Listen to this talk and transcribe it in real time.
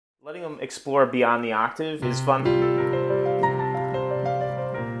Letting them explore beyond the octave is fun.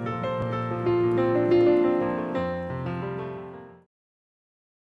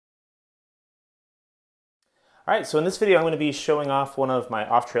 All right, so in this video I'm going to be showing off one of my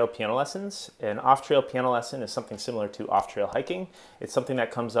off-trail piano lessons. An off-trail piano lesson is something similar to off-trail hiking. It's something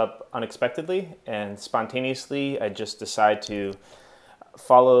that comes up unexpectedly and spontaneously. I just decide to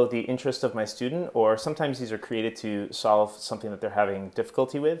follow the interest of my student, or sometimes these are created to solve something that they're having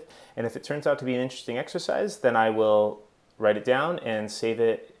difficulty with. And if it turns out to be an interesting exercise, then I will write it down and save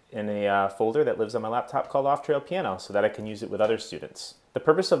it in a folder that lives on my laptop called Off-Trail Piano so that I can use it with other students. The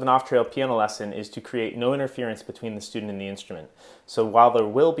purpose of an off-trail piano lesson is to create no interference between the student and the instrument. So while there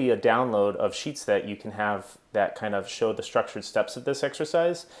will be a download of sheets that you can have that kind of show the structured steps of this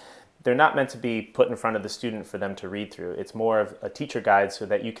exercise, they're not meant to be put in front of the student for them to read through. It's more of a teacher guide so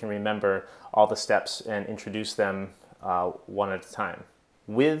that you can remember all the steps and introduce them one at a time.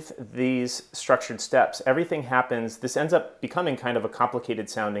 With these structured steps, everything happens, this ends up becoming kind of a complicated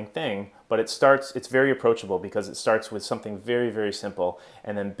sounding thing, but it's very approachable because it starts with something very, very simple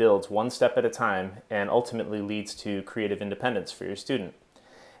and then builds one step at a time and ultimately leads to creative independence for your student.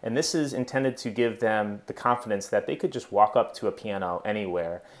 And this is intended to give them the confidence that they could just walk up to a piano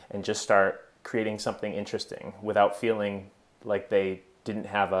anywhere and just start creating something interesting without feeling like they didn't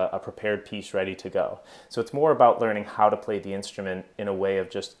have a prepared piece ready to go. So it's more about learning how to play the instrument in a way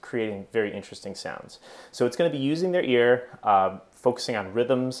of just creating very interesting sounds. So it's going to be using their ear, focusing on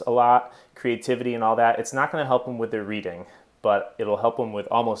rhythms a lot, creativity and all that. It's not going to help them with their reading, but it'll help them with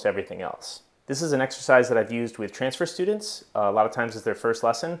almost everything else. This is an exercise that I've used with transfer students. A lot of times it's their first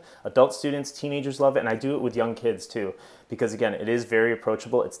lesson. Adult students, teenagers love it, and I do it with young kids too. Because again, it is very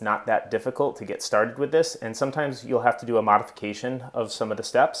approachable. It's not that difficult to get started with this, and sometimes you'll have to do a modification of some of the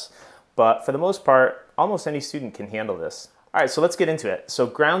steps. But for the most part, almost any student can handle this. All right, so let's get into it. So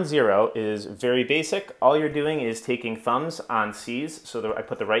ground zero is very basic. All you're doing is taking thumbs on Cs. So I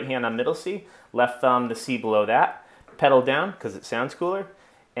put the right hand on middle C, left thumb the C below that, pedal down because it sounds cooler.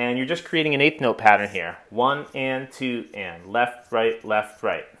 And you're just creating an eighth note pattern here. 1 and 2 and left, right, left,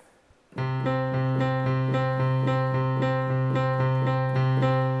 right.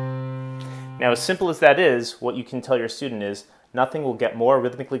 Now, as simple as that is, what you can tell your student is nothing will get more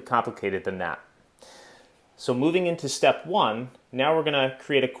rhythmically complicated than that. So moving into step 1, now we're going to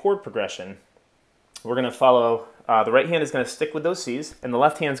create a chord progression. We're going to follow, the right hand is going to stick with those Cs, and the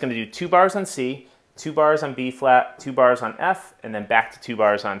left hand is going to do 2 bars on C, 2 bars on B flat, 2 bars on F, and then back to 2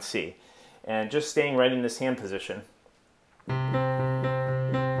 bars on C. And just staying right in this hand position.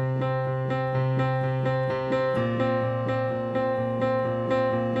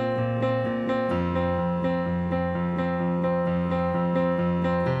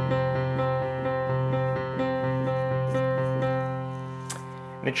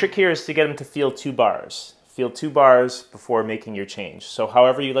 And the trick here is to get them to feel 2 bars. Feel 2 bars before making your change. So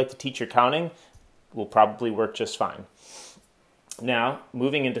however you like to teach your counting will probably work just fine. Now,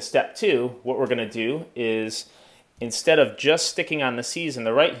 moving into step 2, what we're going to do is, instead of just sticking on the C's in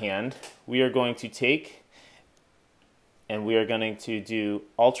the right hand, we are going to take and we are going to do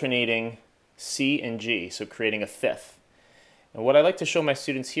alternating C and G, so creating a fifth. And what I like to show my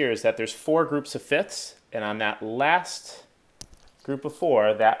students here is that there's 4 groups of fifths, and on that last group of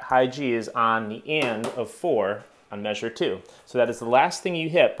 4, that high G is on the and of 4 on measure 2. So that is the last thing you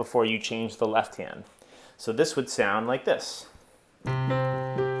hit before you change the left hand. So this would sound like this.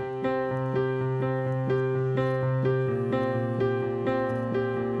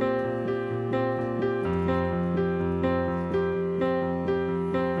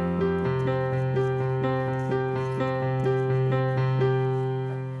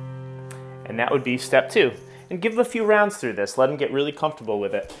 And that would be step 2. And give them a few rounds through this. Let them get really comfortable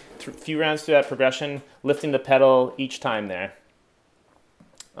with it. A few rounds through that progression, lifting the pedal each time there.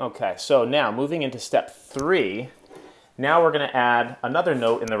 Okay, so now moving into step 3, now we're going to add another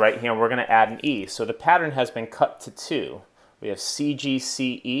note in the right hand. We're going to add an E. So the pattern has been cut to 2. We have C, G,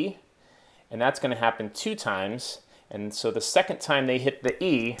 C, E, and that's going to happen 2 times. And so the second time they hit the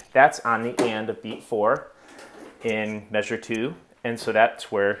E, that's on the and of beat 4 in measure 2. And so that's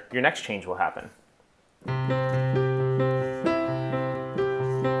where your next change will happen.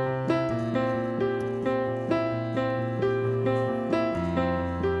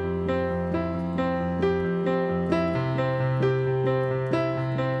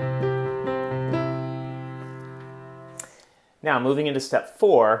 Now, moving into step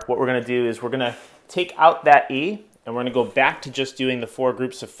 4, what we're going to do is we're going to take out that E, and we're going to go back to just doing the 4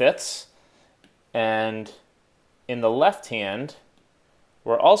 groups of fifths. And in the left hand,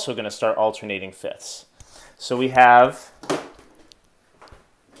 we're also going to start alternating fifths. So we have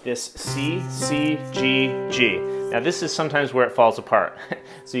this C, C, G, G. Now this is sometimes where it falls apart.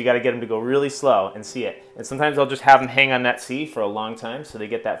 So you got to get them to go really slow and see it. And sometimes I'll just have them hang on that C for a long time so they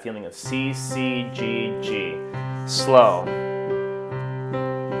get that feeling of C, C, G, G. Slow.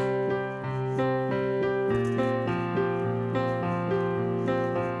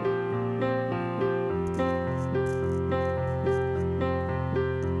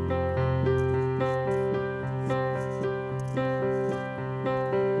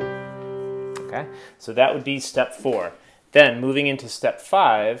 Okay, so that would be step 4. Then moving into step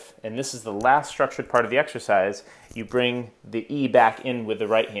 5, and this is the last structured part of the exercise, you bring the E back in with the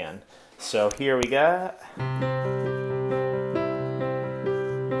right hand. So here we go.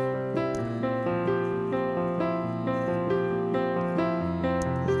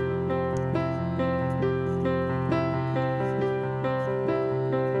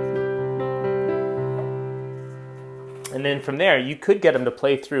 And then from there, you could get them to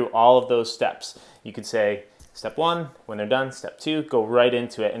play through all of those steps. You could say, step 1, when they're done, step 2, go right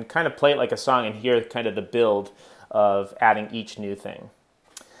into it and kind of play it like a song and hear kind of the build of adding each new thing.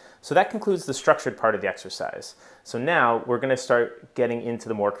 So that concludes the structured part of the exercise. So now we're going to start getting into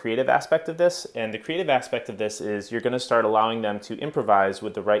the more creative aspect of this. And the creative aspect of this is you're going to start allowing them to improvise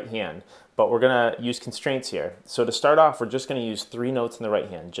with the right hand. But we're going to use constraints here. So to start off, we're just going to use 3 notes in the right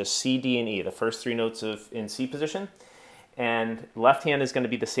hand, just C, D, and E, the first 3 notes in C position. And left hand is going to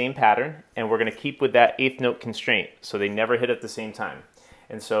be the same pattern, and we're going to keep with that 8th note constraint, so they never hit at the same time.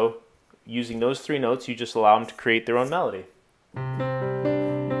 And so, using those 3 notes, you just allow them to create their own melody.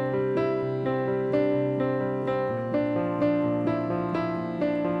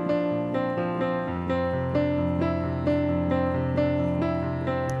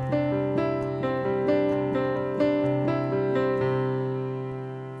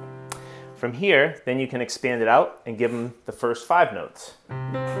 From here, then you can expand it out and give them the first 5 notes.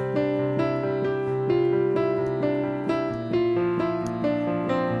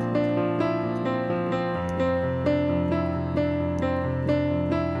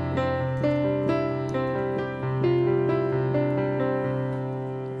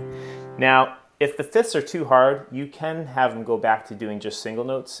 Now, if the fifths are too hard, you can have them go back to doing just single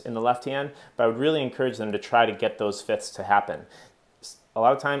notes in the left hand, but I would really encourage them to try to get those fifths to happen. A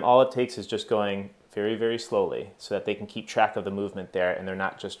lot of time, all it takes is just going very, very slowly so that they can keep track of the movement there and they're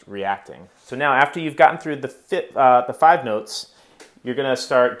not just reacting. So now, after you've gotten through the 5 notes, you're going to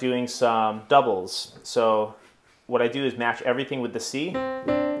start doing some doubles. So what I do is match everything with the C,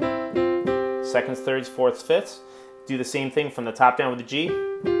 seconds, thirds, fourths, fifths. Do the same thing from the top down with the G,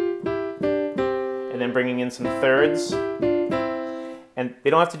 and then bringing in some thirds. And they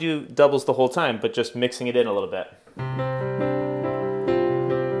don't have to do doubles the whole time, but just mixing it in a little bit.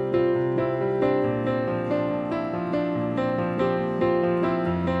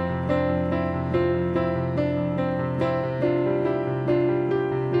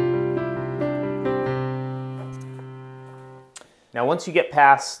 Now once you get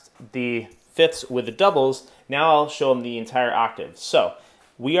past the fifths with the doubles, now I'll show them the entire octave. So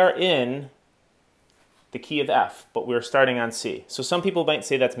we are in the key of F, but we're starting on C. So some people might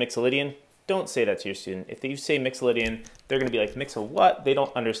say that's Mixolydian. Don't say that to your student. If you say Mixolydian, they're going to be like, Mixo-what? They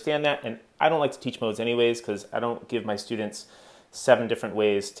don't understand that, and I don't like to teach modes anyways because I don't give my students 7 different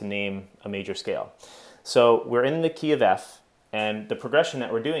ways to name a major scale. So we're in the key of F, and the progression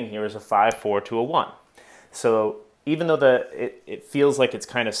that we're doing here is a 5-4 to a 1. So even though it feels like it's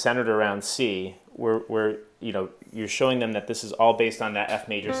kind of centered around C, you're showing them that this is all based on that F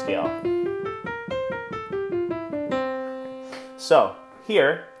major scale. So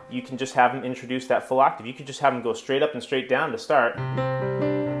here, you can just have them introduce that full octave. You could just have them go straight up and straight down to start.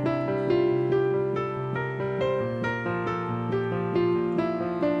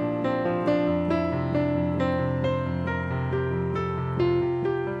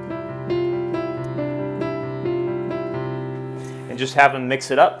 And just have them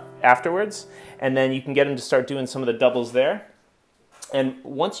mix it up afterwards. And then you can get them to start doing some of the doubles there. And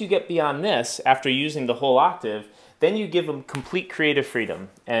once you get beyond this, after using the whole octave, then you give them complete creative freedom.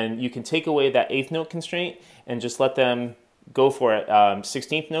 And you can take away that 8th note constraint and just let them go for it.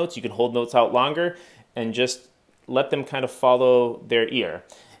 16th notes, you can hold notes out longer and just let them kind of follow their ear.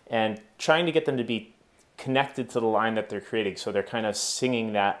 And trying to get them to be connected to the line that they're creating, so they're kind of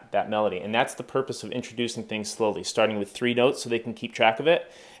singing that melody. And that's the purpose of introducing things slowly, starting with 3 notes so they can keep track of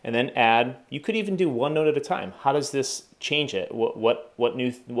it, and then add, you could even do 1 note at a time. How does this change it? What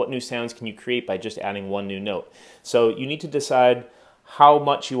new sounds can you create by just adding 1 new note? So you need to decide how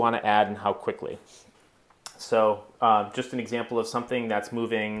much you want to add and how quickly. So just an example of something that's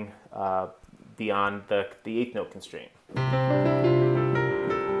moving beyond the 8th note constraint.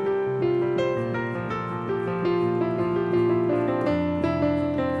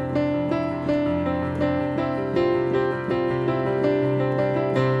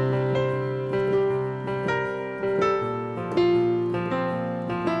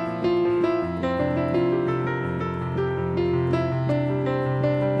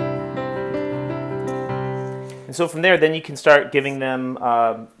 And so from there, then you can start giving them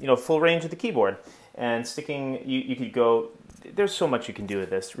full range of the keyboard. And sticking, you could go, there's so much you can do with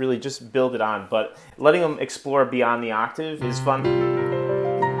this. Really just build it on, but letting them explore beyond the octave is fun.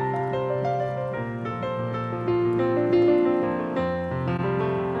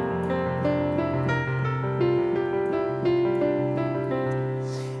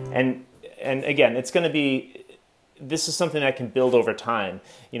 And again, it's going to be, this is something that can build over time.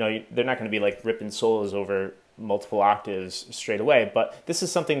 You know, they're not going to be like ripping solos over multiple octaves straight away, but this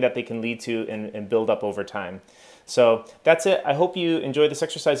is something that they can lead to and build up over time. So that's it. I hope you enjoyed this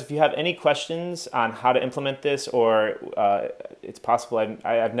exercise. If you have any questions on how to implement this, or it's possible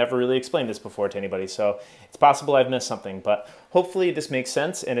I've never really explained this before to anybody, so it's possible I've missed something, but hopefully this makes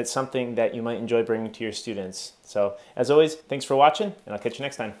sense and it's something that you might enjoy bringing to your students. So as always, thanks for watching, and I'll catch you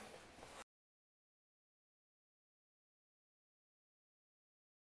next time.